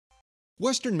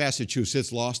Western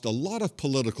Massachusetts lost a lot of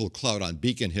political clout on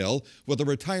Beacon Hill with the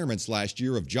retirements last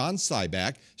year of John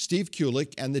Scibak, Steve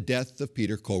Kulik, and the death of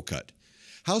Peter Kocut.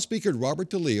 House Speaker Robert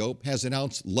DeLeo has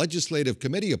announced legislative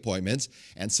committee appointments,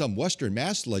 and some Western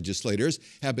Mass legislators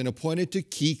have been appointed to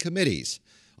key committees.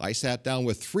 I sat down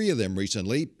with three of them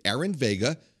recently, Aaron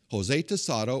Vega, Jose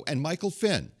Tosado, and Michael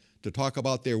Finn, to talk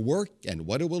about their work and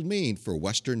what it will mean for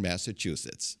Western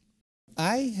Massachusetts.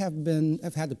 I have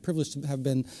had the privilege to have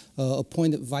been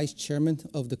appointed vice chairman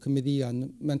of the Committee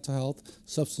on Mental Health,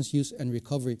 Substance Use, and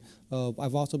Recovery.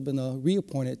 I've also been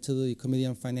reappointed to the Committee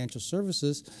on Financial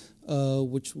Services,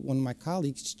 which one of my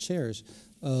colleagues chairs.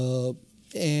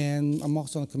 And I'm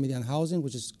also on the Committee on Housing,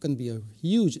 which is going to be a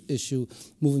huge issue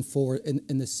moving forward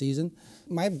in this season.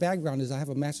 My background is I have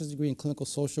a master's degree in clinical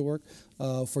social work.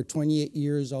 For 28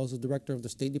 years, I was the director of the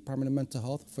State Department of Mental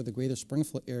Health for the greater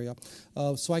Springfield area.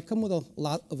 So I come with a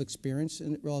lot of experience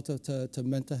relative to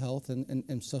mental health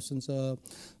and substance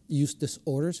use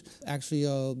disorders. Actually,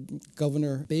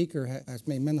 Governor Baker has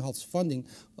made mental health funding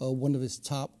one of his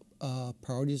top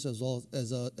priorities, as well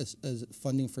as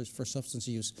funding for substance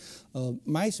use. One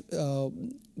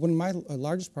of my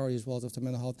largest priorities relative to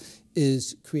mental health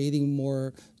is creating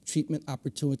more treatment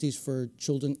opportunities for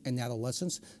children and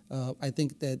adolescents. I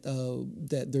think that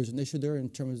there's an issue there in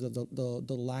terms of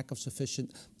the lack of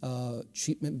sufficient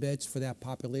treatment beds for that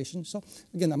population. So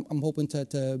again, I'm hoping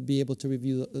to be able to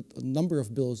review a number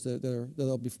of bills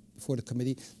that'll be before the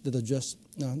committee that address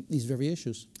these very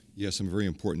issues. Yes, some very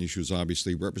important issues,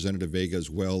 obviously. Representative Vega as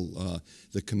well,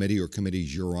 the committee or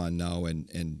committees you're on now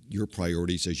and your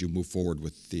priorities as you move forward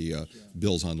with the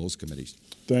bills on those committees.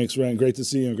 Thanks, Ryan. Great to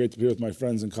see you and great to be with my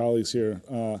friends and colleagues here.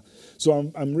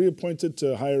 So I'm reappointed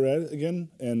to higher ed again,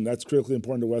 and that's critically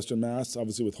important to Western Mass,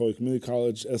 obviously with Holy Community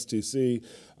College, STC,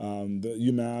 the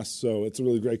UMass, so it's a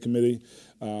really great committee.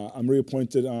 I'm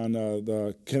reappointed on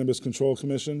the Cannabis Control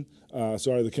Commission,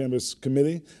 the Cannabis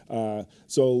Committee.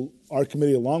 So our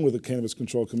committee, along with the Cannabis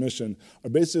Control Commission, are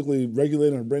basically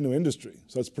regulating a brand new industry.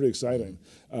 So that's pretty exciting.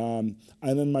 And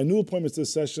then my new appointments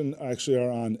this session actually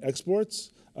are on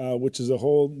exports, which is a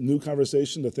whole new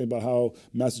conversation to think about how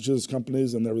Massachusetts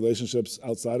companies and their relationships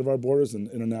outside of our borders and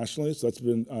internationally. So that's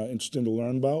been interesting to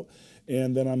learn about.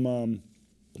 And then I'm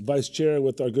vice chair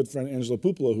with our good friend Angela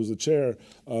Pupolo, who's the chair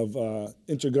of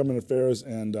Intergovernment Affairs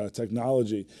and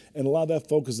Technology. And a lot of that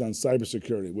focuses on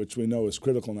cybersecurity, which we know is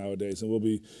critical nowadays. And we'll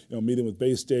be meeting with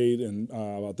Bay State and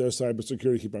about their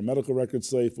cybersecurity, keep our medical records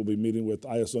safe. We'll be meeting with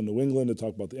ISO New England to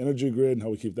talk about the energy grid and how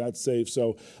we keep that safe.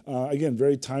 So again,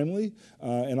 very timely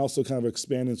and also kind of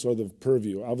expanding sort of the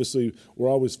purview. Obviously, we're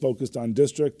always focused on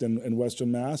district and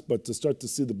Western Mass, but to start to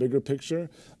see the bigger picture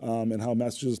and how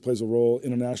Massachusetts plays a role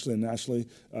internationally and nationally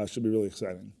should be really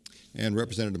exciting. And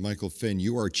Representative Michael Finn,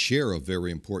 you are chair of a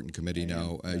very important committee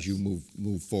now as you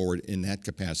move forward in that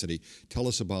capacity. Tell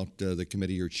us about the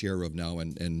committee you're chair of now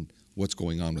and what's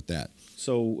going on with that.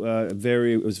 So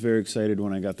was very excited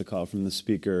when I got the call from the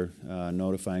speaker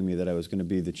notifying me that I was going to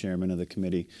be the chairman of the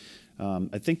committee.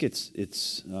 I think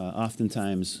it's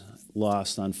oftentimes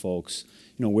lost on folks,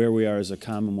 where we are as a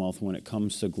Commonwealth when it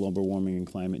comes to global warming and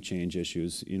climate change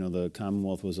issues. The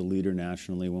Commonwealth was a leader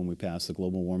nationally when we passed the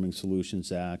Global Warming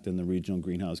Solutions Act and the Regional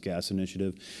Greenhouse Gas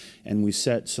Initiative, and we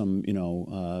set some,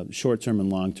 short-term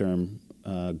and long-term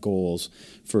goals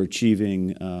for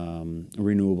achieving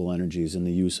renewable energies and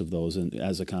the use of those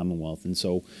as a Commonwealth. And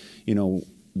so,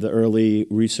 the early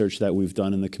research that we've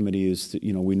done in the committee is,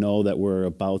 we know that we're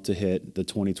about to hit the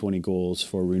 2020 goals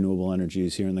for renewable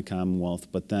energies here in the Commonwealth,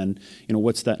 but then,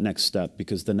 what's that next step?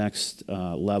 Because the next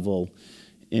level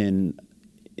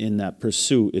in that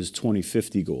pursuit is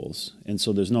 2050 goals. And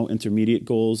so there's no intermediate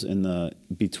goals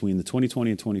between the 2020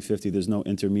 and 2050, there's no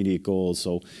intermediate goals.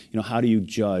 So, how do you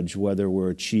judge whether we're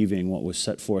achieving what was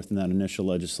set forth in that initial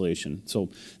legislation? So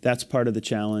that's part of the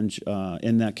challenge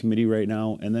in that committee right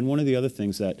now. And then one of the other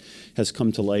things that has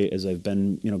come to light as I've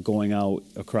been, going out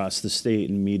across the state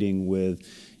and meeting with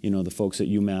the folks at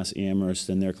UMass Amherst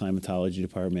and their climatology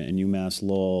department, and UMass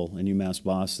Lowell and UMass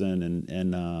Boston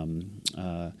and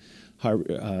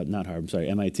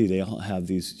MIT, they all have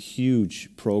these huge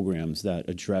programs that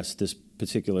address this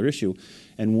particular issue.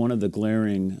 And one of the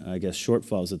glaring,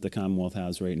 shortfalls that the Commonwealth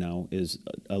has right now is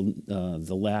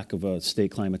the lack of a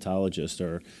state climatologist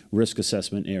or risk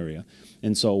assessment area.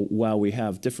 And so while we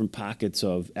have different pockets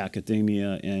of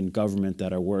academia and government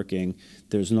that are working,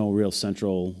 there's no real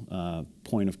central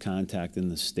point of contact in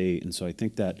the state. And so I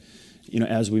think that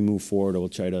as we move forward, we'll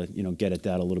try to, get at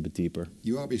that a little bit deeper.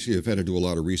 You obviously have had to do a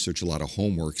lot of research, a lot of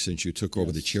homework since you took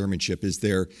over the chairmanship. Is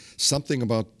there something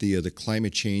about the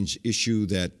climate change issue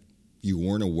that you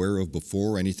weren't aware of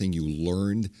before? Anything you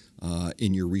learned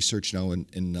in your research now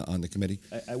on the committee?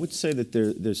 I would say that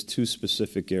there's two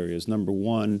specific areas. Number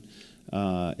one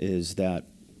is that,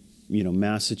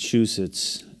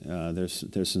 Massachusetts,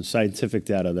 there's some scientific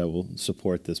data that will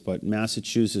support this, but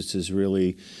Massachusetts is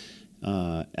really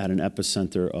at an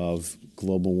epicenter of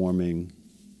global warming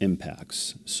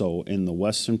impacts. So in the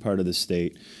western part of the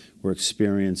state, we're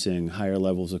experiencing higher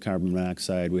levels of carbon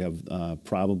monoxide. We have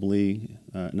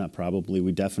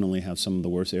we definitely have some of the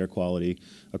worst air quality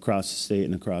across the state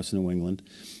and across New England.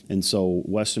 And so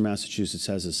western Massachusetts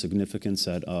has a significant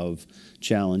set of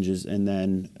challenges. And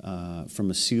then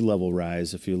from a sea level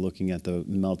rise, if you're looking at the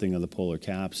melting of the polar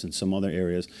caps and some other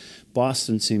areas,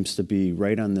 Boston seems to be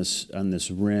right on this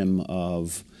rim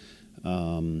of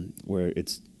where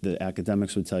the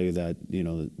academics would tell you that,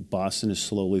 Boston is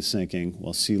slowly sinking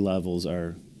while sea levels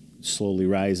are slowly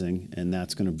rising, and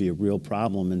that's going to be a real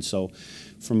problem. And so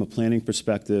from a planning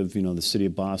perspective, the city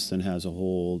of Boston has a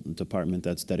whole department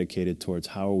that's dedicated towards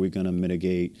how are we going to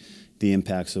mitigate the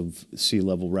impacts of sea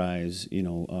level rise.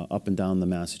 Up and down the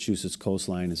Massachusetts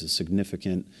coastline is a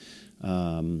significant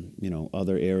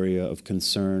other area of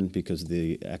concern because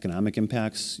the economic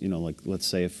impacts, like let's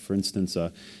say if, for instance,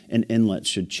 an inlet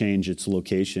should change its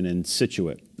location in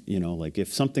Scituate, like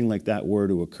if something like that were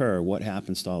to occur, what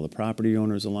happens to all the property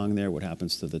owners along there? What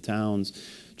happens to the towns,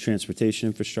 transportation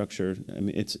infrastructure? I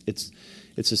mean,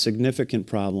 it's a significant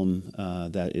problem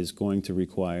that is going to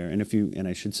require, and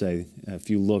I should say, if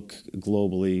you look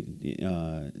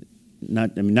globally,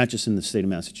 not just in the state of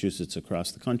Massachusetts,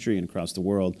 across the country and across the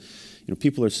world,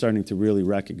 people are starting to really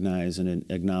recognize and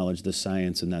acknowledge the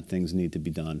science and that things need to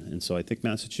be done. And so I think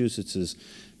Massachusetts is,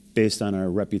 based on our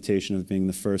reputation of being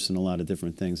the first in a lot of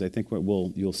different things, I think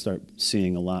you'll start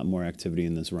seeing a lot more activity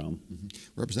in this realm.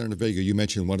 Mm-hmm. Representative Vega, you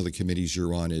mentioned one of the committees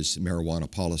you're on is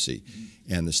marijuana policy.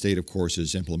 Mm-hmm. And the state, of course,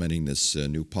 is implementing this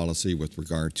new policy with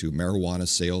regard to marijuana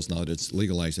sales now that it's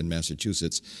legalized in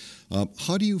Massachusetts.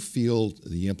 How do you feel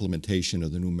the implementation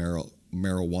of the new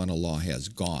marijuana law has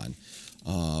gone?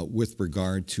 With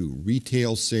regard to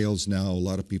retail sales now, a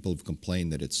lot of people have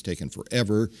complained that it's taken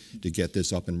forever to get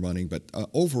this up and running. But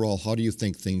overall, how do you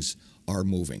think things are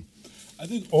moving? I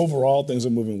think overall things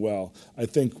are moving well. I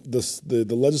think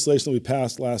the legislation that we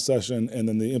passed last session and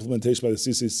then the implementation by the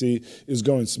CCC is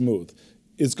going smooth.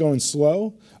 It's going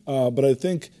slow, but I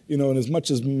think, in as much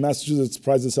as Massachusetts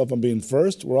prides itself on being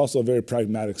first, we're also a very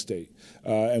pragmatic state.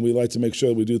 And we like to make sure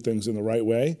that we do things in the right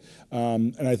way.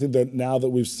 And I think that now that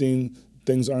we've seen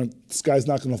the sky's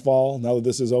not going to fall now that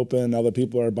this is open, now that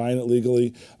people are buying it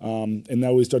legally, and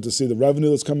now we start to see the revenue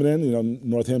that's coming in.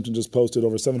 Northampton just posted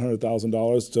over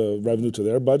 $700,000 to revenue to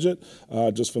their budget,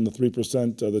 just from the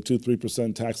 3%, the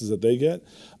 2-3% taxes that they get.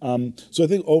 So I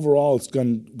think overall it's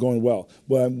going well.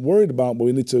 What I'm worried about, what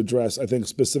we need to address, I think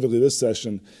specifically this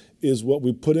session, is what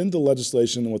we put into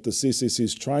legislation and what the CCC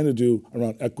is trying to do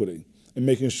around equity, and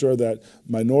making sure that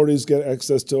minorities get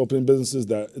access to opening businesses,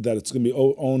 that it's going to be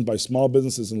owned by small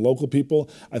businesses and local people.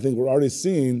 I think we're already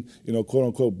seeing, quote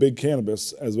unquote, big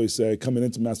cannabis, as we say, coming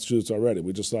into Massachusetts already.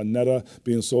 We just saw Netta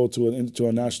being sold to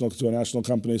a national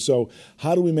company. So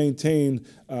how do we maintain,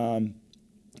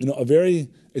 a very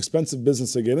expensive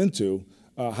business to get into?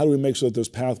 How do we make sure that there's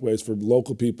pathways for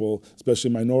local people, especially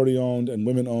minority-owned and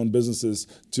women-owned businesses,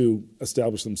 to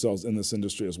establish themselves in this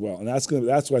industry as well? And that's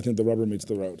where I think the rubber meets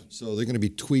the road. So there are going to be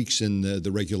tweaks in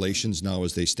the regulations now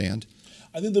as they stand?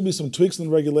 I think there'll be some tweaks in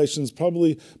the regulations,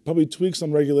 probably tweaks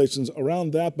on regulations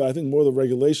around that, but I think more of the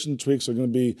regulation tweaks are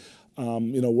going to be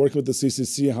working with the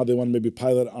CCC and how they want to maybe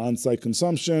pilot on-site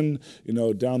consumption.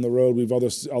 Down the road, we've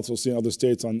also seen other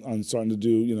states on starting to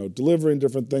do, delivery and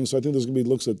different things. So I think there's going to be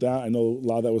looks at that. I know a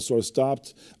lot of that was sort of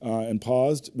stopped and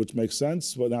paused, which makes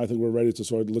sense. But now I think we're ready to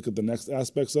sort of look at the next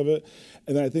aspects of it.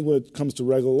 And then I think when it comes to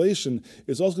regulation,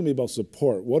 it's also going to be about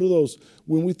support. What are those,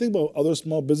 when we think about other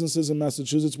small businesses in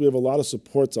Massachusetts, we have a lot of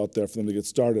supports out there for them to get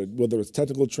started, whether it's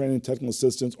technical training, technical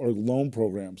assistance, or loan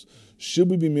programs. Should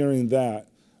we be mirroring that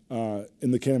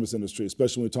in the cannabis industry,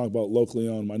 especially when we talk about locally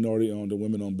owned, minority-owned, and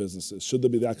women-owned businesses? Should there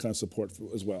be that kind of support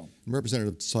as well?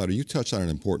 Representative Tosado, you touched on an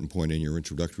important point in your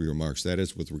introductory remarks. That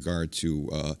is with regard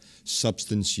to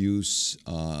substance use,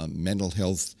 mental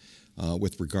health,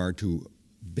 with regard to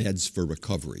beds for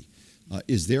recovery.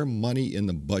 Is there money in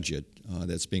the budget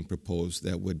that's being proposed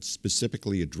that would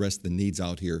specifically address the needs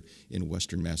out here in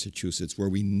Western Massachusetts where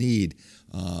we need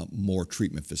more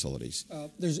treatment facilities?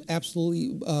 There's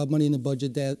absolutely money in the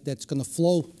budget that's going to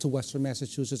flow to Western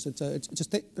Massachusetts. There's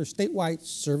statewide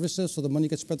services, so the money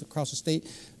gets spread across the state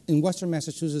in Western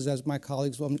Massachusetts, as my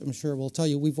colleagues, I'm sure will tell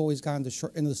you, we've always gotten the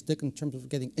short end of the stick in terms of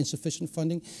getting insufficient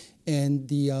funding, and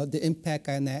the impact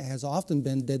on that has often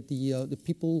been that the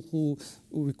people who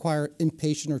require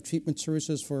inpatient or treatment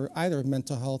services for either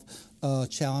mental health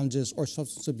challenges or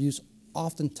substance abuse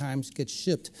oftentimes get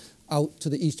shipped out to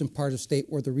the eastern part of the state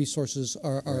where the resources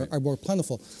are more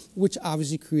plentiful, which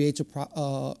obviously creates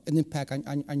an impact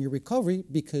on your recovery,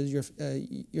 because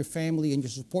your family and your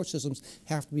support systems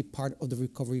have to be part of the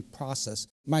recovery process.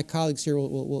 My colleagues here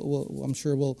I'm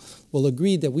sure will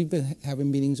agree that we've been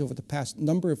having meetings over the past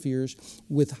number of years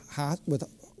with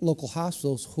local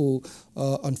hospitals who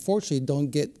unfortunately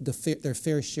don't get their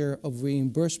fair share of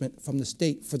reimbursement from the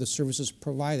state for the services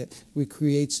provided. It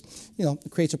creates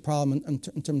a problem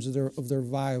in terms of their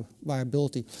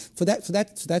viability.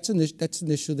 That's an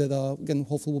issue that again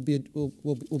hopefully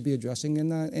we'll be addressing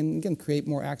and again create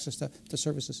more access to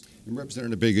services. And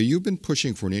Representative Vega, you've been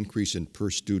pushing for an increase in per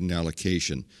student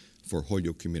allocation for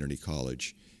Holyoke Community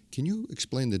College. Can you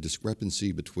explain the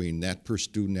discrepancy between that per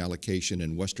student allocation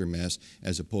in Western Mass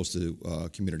as opposed to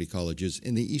community colleges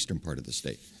in the eastern part of the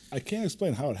state? I can't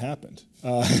explain how it happened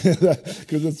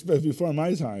because it's before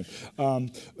my time.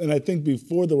 And I think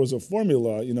before there was a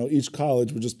formula, each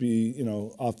college would just be,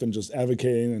 often just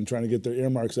advocating and trying to get their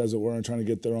earmarks, as it were, and trying to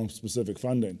get their own specific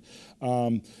funding.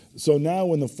 So now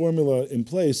when the formula in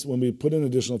place, when we put in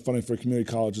additional funding for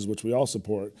community colleges, which we all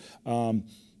support,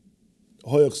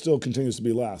 Holyoke still continues to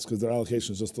be last because their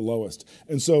allocation is just the lowest.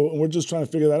 And so we're just trying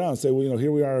to figure that out and say, well,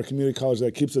 here we are, a community college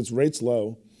that keeps its rates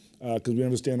low because we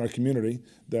understand our community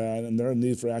and their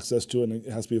need for access to it, and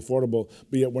it has to be affordable,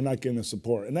 but yet we're not getting the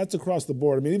support. And that's across the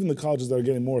board. I mean, even the colleges that are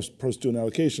getting more per student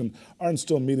allocation aren't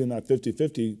still meeting that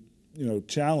 50-50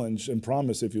 challenge and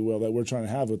promise, if you will, that we're trying to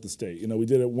have with the state. We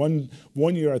did it one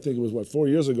year, I think it was 4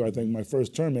 years ago, I think my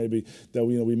first term maybe, that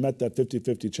we met that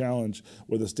 50-50 challenge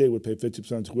where the state would pay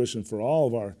 50% tuition for all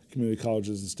of our community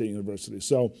colleges and state universities.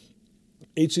 So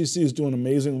HCC is doing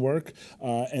amazing work,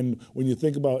 and when you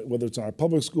think about whether it's in our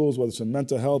public schools, whether it's in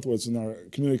mental health, whether it's in our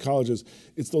community colleges,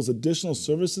 it's those additional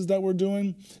services that we're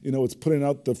doing. It's putting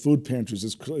out the food pantries,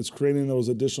 it's creating those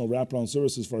additional wraparound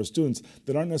services for our students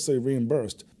that aren't necessarily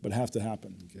reimbursed, but have to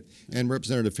happen. Okay. And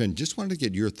Representative Finn, just wanted to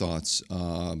get your thoughts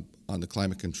on the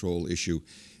climate control issue.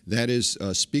 That is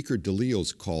Speaker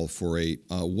DeLeo's call for a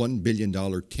 $1 billion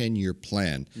 10-year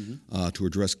plan to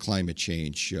address climate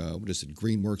change. What is it,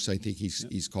 Greenworks, I think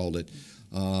he's called it.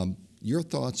 Your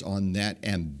thoughts on that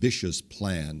ambitious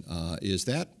plan? Is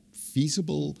that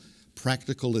feasible,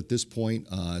 practical at this point?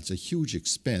 It's a huge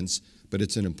expense, but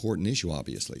it's an important issue,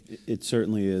 obviously. It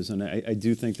certainly is, and I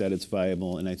do think that it's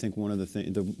viable. And I think one of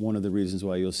the reasons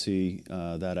why you'll see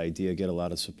that idea get a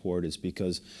lot of support is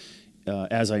because,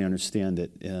 as I understand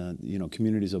it,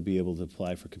 communities will be able to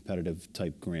apply for competitive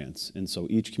type grants, and so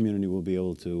each community will be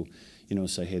able to,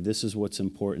 say, hey, this is what's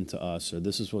important to us, or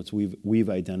this is what we've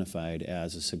identified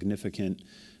as a significant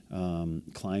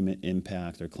climate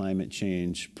impact or climate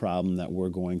change problem that we're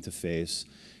going to face.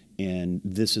 And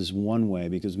this is one way,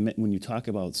 because when you talk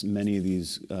about many of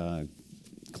these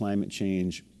climate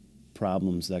change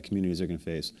problems that communities are going to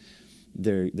face,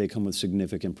 they come with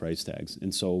significant price tags.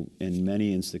 And so in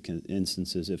many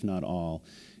instances, if not all,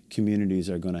 communities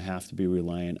are going to have to be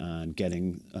reliant on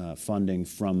getting funding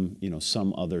from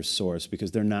some other source,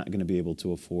 because they're not going to be able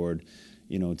to afford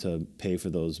to pay for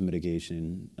those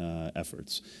mitigation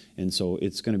efforts. And so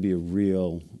it's going to be a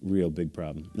real big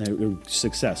problem,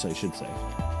 success, I should say.